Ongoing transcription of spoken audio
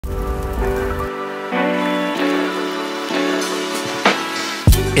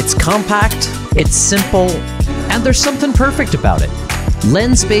It's compact, it's simple, and there's something perfect about it.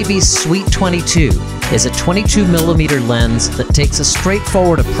 Lensbaby's Sweet 22 is a 22mm lens that takes a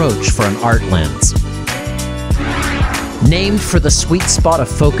straightforward approach for an art lens. Named for the sweet spot of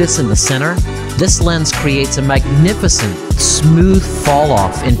focus in the center, this lens creates a magnificent, smooth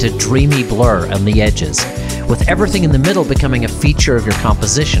fall-off into dreamy blur on the edges, with everything in the middle becoming a feature of your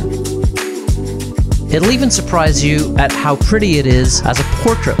composition. It'll even surprise you at how pretty it is as a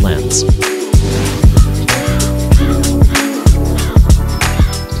portrait lens.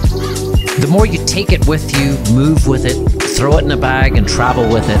 The more you take it with you, move with it, throw it in a bag and travel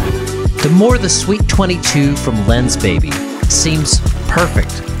with it, the more the Sweet 22 from Lensbaby seems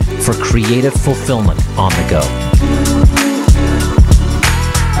perfect for creative fulfillment on the go.